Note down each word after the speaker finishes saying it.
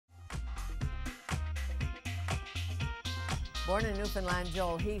Born in Newfoundland,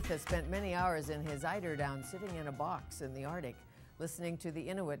 Joel Heath has spent many hours in his eiderdown sitting in a box in the Arctic, listening to the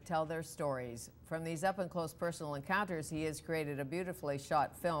Inuit tell their stories. From these up-and-close personal encounters, he has created a beautifully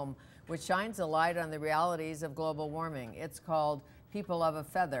shot film which shines a light on the realities of global warming. It's called People of a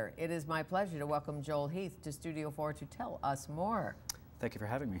Feather. It is my pleasure to welcome Joel Heath to Studio 4 to tell us more. Thank you for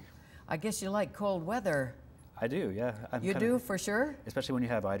having me. I guess you like cold weather. I do, yeah. You do, for sure? Especially when you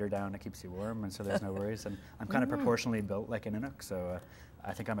have eiderdown, it keeps you warm, and so there's no worries. And I'm kind of proportionally built like an Inuk, so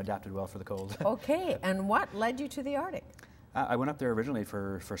I think I'm adapted well for the cold. Okay, and what led you to the Arctic? I went up there originally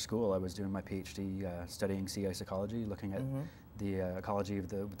for school. I was doing my PhD studying sea ice ecology, looking at the ecology of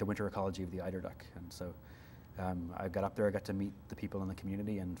the winter ecology of the eider duck. And so I got up there, I got to meet the people in the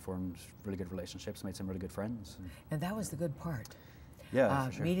community and formed really good relationships, made some really good friends. And that was the good part. Yeah,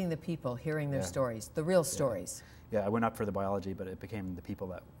 for sure. Meeting the people, hearing their stories, the real stories. Yeah, I went up for the biology, but it became the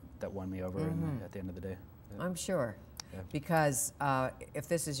people that won me over at the end of the day. Yeah. I'm sure. Yeah. Because if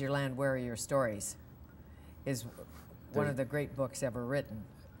this is your land, where are your stories? Is one of the great books ever written.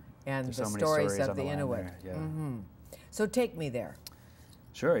 And the stories of the Inuit. Yeah. So take me there.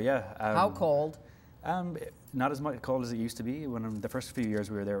 Sure, yeah. How cold? Not as much cold as it used to be. When the first few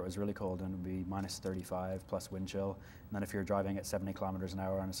years we were there, it was really cold, and it would be minus 35 plus wind chill. And then if you're driving at 70 kilometers an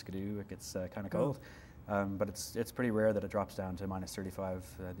hour on a skidoo, it gets kind of cold. But it's pretty rare that it drops down to minus 35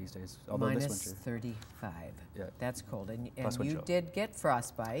 these days. Although minus this winter, 35. Yeah, that's cold. And you chill. Did get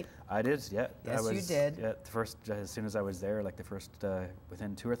frostbite. I did. Yeah. Yes, you did. Yeah, the first as soon as I was there, like the first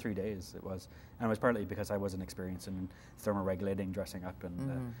within 2 or 3 days, it was, and it was partly because I wasn't experienced in thermoregulating dressing up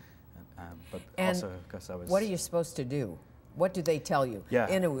and. But also because I was. What are you supposed to do? What do they tell you? Yeah.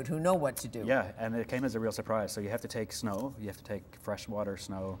 Inuit who know what to do. Yeah, and it came as a real surprise. So you have to take snow, you have to take freshwater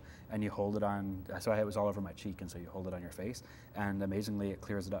snow, and you hold it on. So it was all over my cheek, and so you hold it on your face, and amazingly it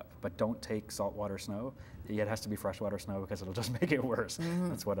clears it up. But don't take saltwater snow. It has to be freshwater snow because it'll just make it worse.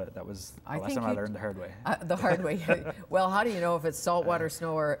 That's what that was the lesson I learned the hard way. The hard way. Well, how do you know if it's saltwater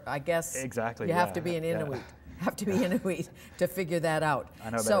snow or I guess exactly you have to be an Inuit. Have to be Inuit to figure that out.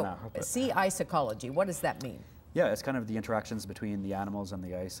 I know better now. Sea ice ecology, what does that mean? Yeah, it's kind of the interactions between the animals and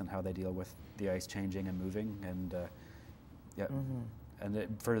the ice and how they deal with the ice changing and moving. And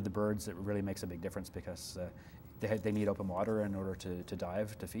and for the birds, it really makes a big difference because they need open water in order to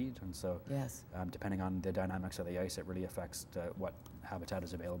dive, to feed. And so depending on the dynamics of the ice, it really affects what habitat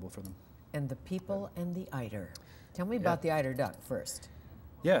is available for them. And the people and the eider. Tell me about the eider duck first.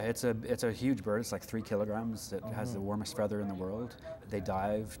 Yeah, it's a huge bird. It's like 3 kilograms. It has the warmest feather in the world. They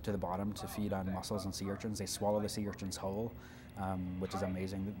dive to the bottom to feed on mussels and sea urchins. They swallow the sea urchins whole, which is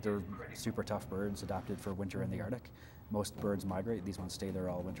amazing. They're super tough birds adapted for winter in the Arctic. Most birds migrate. These ones stay there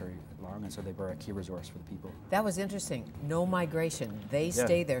all winter long, and so they were a key resource for the people. That was interesting. No migration. They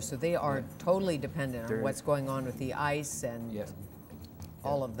stay there, so they are totally dependent on what's going on with the ice and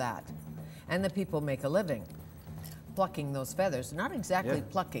all of that. And the people make a living plucking those feathers. Not exactly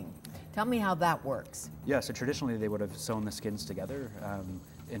plucking. Tell me how that works. Yeah, so traditionally they would have sewn the skins together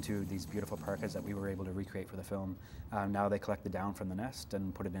into these beautiful parkas that we were able to recreate for the film. Now they collect the down from the nest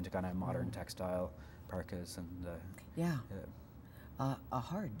and put it into kind of modern textile parkas. And a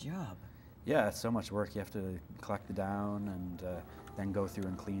hard job. Yeah, it's so much work. You have to collect the down and then go through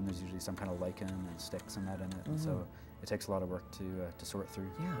and clean. There's usually some kind of lichen and sticks and that in it. And so it takes a lot of work to sort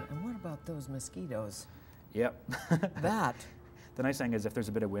through. Yeah, and what about those mosquitoes? Yep. That. The nice thing is if there's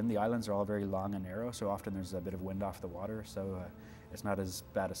a bit of wind, the islands are all very long and narrow, so often there's a bit of wind off the water, so it's not as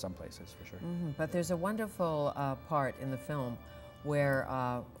bad as some places, for sure. But there's a wonderful part in the film where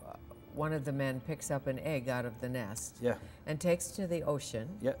one of the men picks up an egg out of the nest and takes it to the ocean,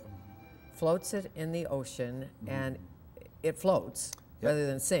 floats it in the ocean, and it floats rather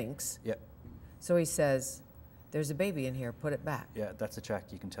than sinks. So he says, there's a baby in here, put it back. Yeah, that's a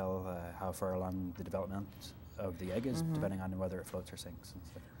check. You can tell how far along the development of the egg is, depending on whether it floats or sinks. And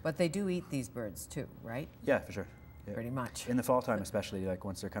stuff. But they do eat these birds too, right? Yeah, for sure. Yeah. Pretty much. In the fall time especially, like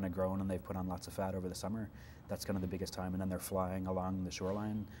once they're kind of grown and they've put on lots of fat over the summer, that's kind of the biggest time. And then they're flying along the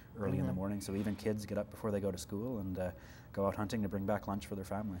shoreline early in the morning. So even kids get up before they go to school and go out hunting to bring back lunch for their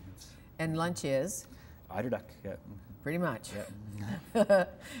family. And lunch is? Eider duck, Pretty much. Yeah.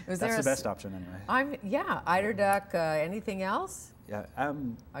 That's the best option anyway. Eider duck, anything else? Yeah.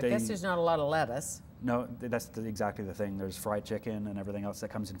 I guess there's not a lot of lettuce. No, that's exactly the thing. There's fried chicken and everything else that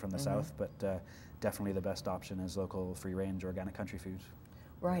comes in from the south, but definitely the best option is local free-range organic country food.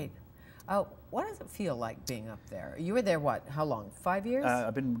 Right. What does it feel like being up there? You were there, what, how long, 5 years?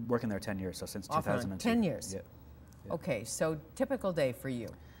 I've been working there 10 years, so since 2002. 10 years? Yeah. Okay, so typical day for you.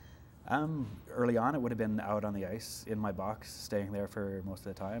 Early on, it would have been out on the ice in my box, staying there for most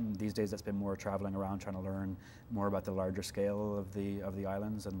of the time. These days, it's been more traveling around, trying to learn more about the larger scale of the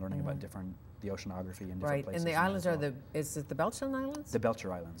islands and learning about the oceanography in different places. And the islands are is it the Belcher Islands? The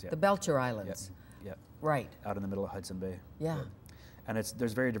Belcher Islands, yeah. The Belcher Islands. Yeah. Right. Out in the middle of Hudson Bay. Yeah. And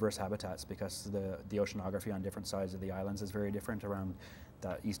there's very diverse habitats because the oceanography on different sides of the islands is very different around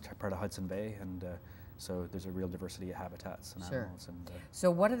the east part of Hudson Bay, and so there's a real diversity of habitats and animals. And, so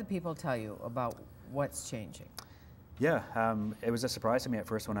what do the people tell you about what's changing? Yeah, it was a surprise to me at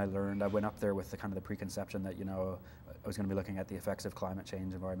first when I learned. I went up there with the kind of the preconception that, you know, I was going to be looking at the effects of climate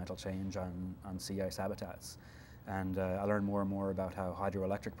change, environmental change on sea ice habitats. And I learned more and more about how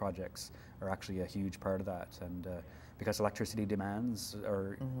hydroelectric projects are actually a huge part of that. And because electricity demands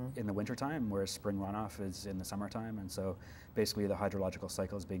are in the wintertime, whereas spring runoff is in the summertime. And so basically the hydrological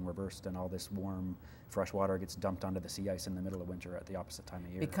cycle is being reversed, and all this warm, fresh water gets dumped onto the sea ice in the middle of winter at the opposite time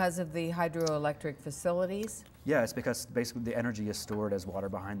of year. Because of the hydroelectric facilities? Yeah, it's because basically the energy is stored as water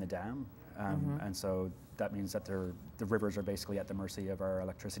behind the dam. And so that means that the rivers are basically at the mercy of our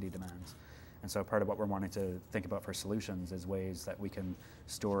electricity demands. And so part of what we're wanting to think about for solutions is ways that we can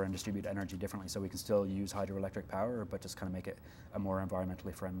store and distribute energy differently, so we can still use hydroelectric power, but just kind of make it a more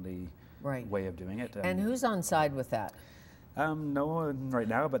environmentally friendly way of doing it. And who's on side with that? No one right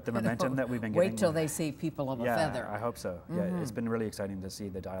now, but the momentum that we've been getting. Wait till they see people of a feather. I hope so. Yeah, it's been really exciting to see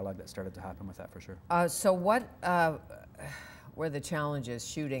the dialogue that started to happen with that, for sure. So what were the challenges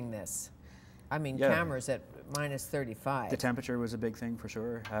shooting this? I mean, cameras at minus 35. The temperature was a big thing, for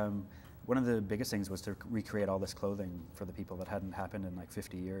sure. One of the biggest things was to recreate all this clothing for the people that hadn't happened in like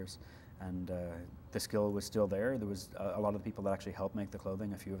 50 years. And the skill was still there. There was a lot of the people that actually helped make the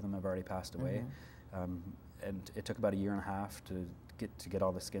clothing. A few of them have already passed away. And it took about 1.5 years to get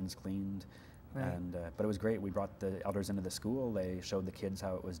all the skins cleaned. Right. And but it was great. We brought the elders into the school. They showed the kids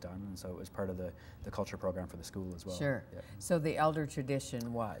how it was done, and so it was part of the culture program for the school as well. Sure. Yeah. So the elder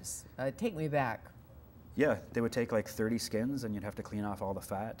tradition was, take me back. Yeah, they would take like 30 skins, and you'd have to clean off all the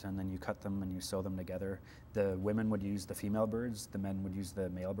fat, and then you cut them and you sew them together. The women would use the female birds, the men would use the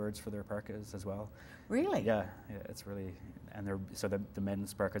male birds for their parkas as well. Really? Yeah, it's really, and so the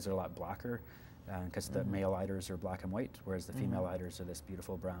men's parkas are a lot blacker, because the male eiders are black and white, whereas the female eiders are this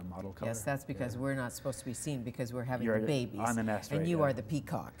beautiful brown mottle color. Yes, that's because we're not supposed to be seen because we're having You're the babies. on the nest, and right, you are the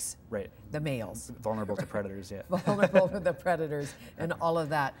peacocks. Right. The males. Vulnerable to predators, yeah. Vulnerable to the predators and all of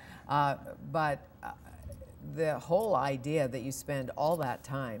that. But the whole idea that you spend all that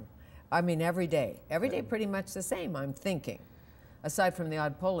time, I mean, every day pretty much the same, I'm thinking, aside from the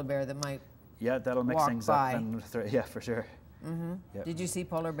odd polar bear that might that'll mix walk things by. up. And yeah, for sure. Yep. Did you see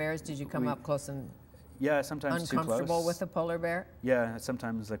polar bears? Did you come up close and sometimes too close. uncomfortable with the polar bear? Yeah,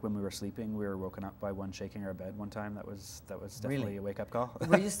 sometimes like when we were sleeping, we were woken up by one shaking our bed one time. That was definitely a wake-up call.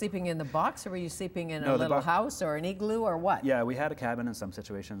 Were you sleeping in the box, or were you sleeping in a little house or an igloo or what? Yeah, we had a cabin in some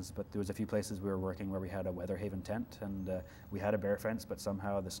situations, but there was a few places we were working where we had a weather haven tent, and we had a bear fence, but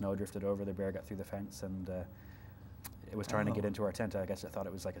somehow the snow drifted over, the bear got through the fence, and it was trying to get into our tent. I guess it thought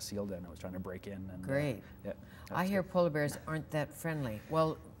it was like a seal den. It was trying to break in. And, Great. Yeah. I hear polar bears aren't that friendly.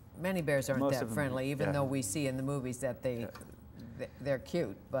 Well, many bears aren't Most that of them, friendly, even though we see in the movies that they're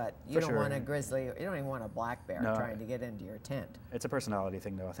cute. But you don't want a grizzly. You don't even want a black bear trying to get into your tent. It's a personality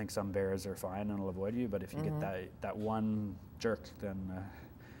thing, though. I think some bears are fine and will avoid you, but if you get that one jerk, then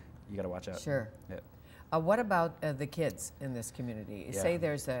you got to watch out. Sure. Yeah. What about the kids in this community? Yeah. Say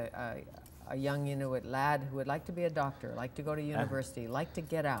there's a young Inuit lad who would like to be a doctor, like to go to university, like to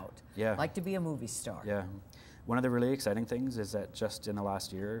get out, like to be a movie star. Yeah. One of the really exciting things is that just in the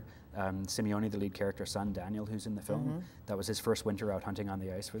last year, Simeone, the lead character's son, Daniel, who's in the film, that was his first winter out hunting on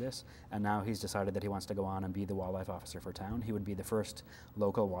the ice for this, and now he's decided that he wants to go on and be the wildlife officer for town. He would be the first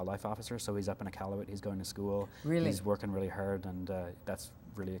local wildlife officer, so he's up in Iqaluit, he's going to school, he's working really hard, and that's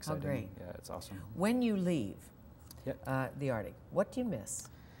really exciting. Oh, great. Yeah, it's awesome. When you leave the Arctic, what do you miss?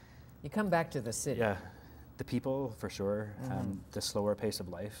 You come back to the city. Yeah, the people, for sure, the slower pace of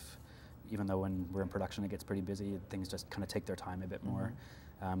life. Even though when we're in production it gets pretty busy, things just kind of take their time a bit more.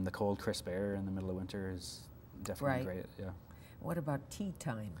 The cold, crisp air in the middle of winter is definitely great. Yeah. What about tea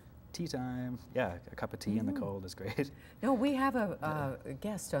time? Tea time, yeah, a cup of tea in the cold is great. No, we have a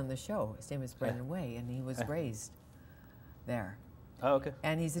guest on the show. His name is Brendan Way, and he was raised there. Oh, okay.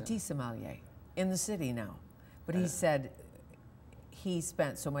 And he's a tea sommelier in the city now. But he said he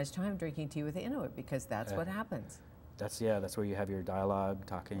spent so much time drinking tea with the Inuit because that's what happens. That's where you have your dialogue,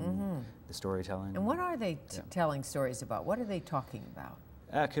 talking, the storytelling. And what are they telling stories about? What are they talking about?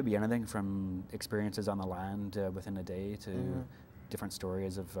 It could be anything from experiences on the land within a day to different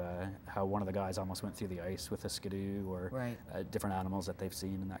stories of how one of the guys almost went through the ice with a skidoo, or Right. different animals that they've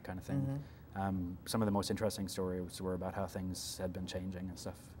seen and that kind of thing. Some of the most interesting stories were about how things had been changing and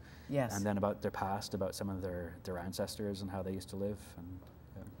stuff. Yes. And then about their past, about some of their ancestors and how they used to live.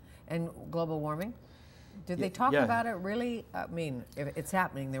 And global warming? Did Yeah, they talk yeah. about it really? I mean, if it's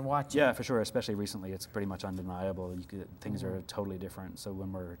happening, they're watching. Yeah, for sure. Especially recently, it's pretty much undeniable. Things are totally different. So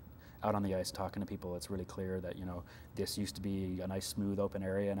when we're out on the ice talking to people, it's really clear that, you know, this used to be a nice, smooth, open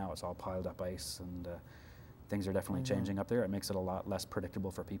area. Now it's all piled up ice, and things are definitely changing up there. It makes it a lot less predictable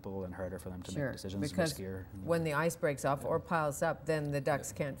for people and harder for them to make decisions. Because riskier. when the ice breaks off or piles up, then the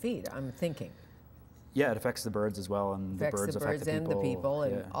ducks can't feed, I'm thinking. Yeah, it affects the birds as well, and the birds affect and the people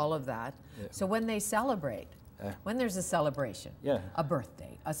and all of that. Yeah. So when they celebrate, when there's a celebration, a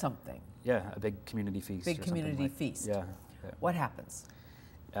birthday, a something, a big community feast. big or something community like, feast, Yeah. what happens?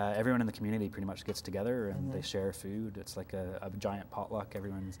 Everyone in the community pretty much gets together and they share food. It's like a giant potluck.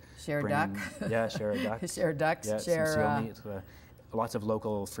 Everyone's Share a bringing, duck. Yeah, share a duck. Share ducks. Yeah, share some seal meat. Lots of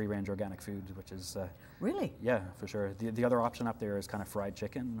local free-range organic food, which is really. Yeah, for sure. The other option up there is kind of fried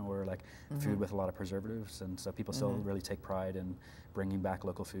chicken or like food with a lot of preservatives, and so people still really take pride in bringing back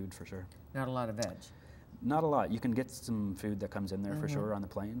local food for sure. Not a lot of veg. Not a lot. You can get some food that comes in there for sure on the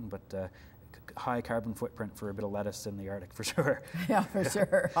plane, but high carbon footprint for a bit of lettuce in the Arctic for sure. Yeah, for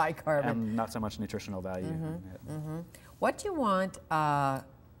sure. High carbon. And not so much nutritional value. What do you want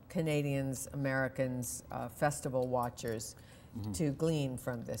Canadians, Americans, festival watchers to glean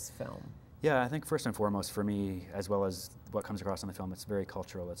from this film? Yeah, I think first and foremost for me, as well as what comes across in the film, it's very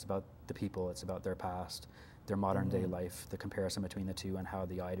cultural. It's about the people, it's about their past, their modern day life, the comparison between the two, and how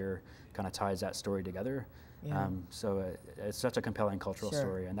the Eider kind of ties that story together. Yeah. So it's such a compelling cultural Sure.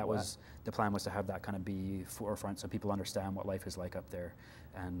 story, and that was the plan, was to have that kind of be forefront so people understand what life is like up there.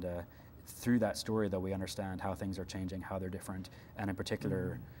 And through that story, though, we understand how things are changing, how they're different, and in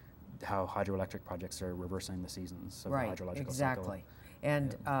particular, how hydroelectric projects are reversing the seasons of the hydrological cycle.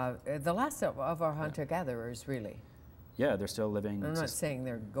 And the last of our hunter-gatherers, really. Yeah, they're still living. I'm not saying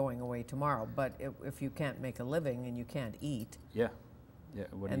they're going away tomorrow, but if you can't make a living and you can't eat, Yeah.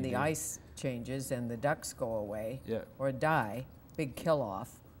 What do and you the do? ice changes and the ducks go away Yeah. or die, big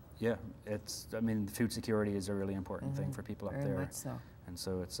kill-off. Yeah, I mean, food security is a really important thing for people up Very there. much so. And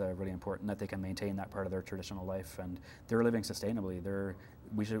so it's really important that they can maintain that part of their traditional life, and they're living sustainably.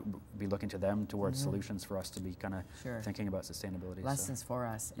 We should be looking to them towards solutions for us to be kind of thinking about sustainability. Lessons for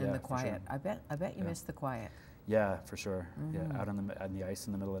us, and Yeah, the for sure. quiet. I bet you miss the quiet. Yeah, for sure. Yeah, out on the ice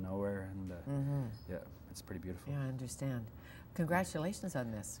in the middle of nowhere, and yeah, it's pretty beautiful. Yeah, I understand. Congratulations on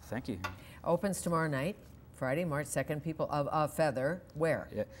this. Thank you. Opens tomorrow night, Friday, March 2nd. People of Feather, where?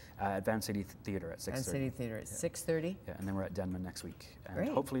 Yeah, at Van City Theatre at 6:30. Van City Theatre at 6:30. Yeah, and then we're at Denman next week, and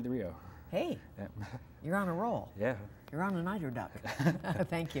Great. hopefully the Rio. Hey, Yeah. you're on a roll. Yeah. You're on an eider duck.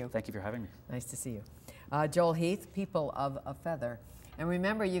 Thank you. Thank you for having me. Nice to see you. Joel Heath, People of a Feather. And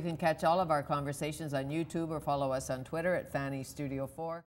remember, you can catch all of our conversations on YouTube or follow us on Twitter at Fanny Studio 4.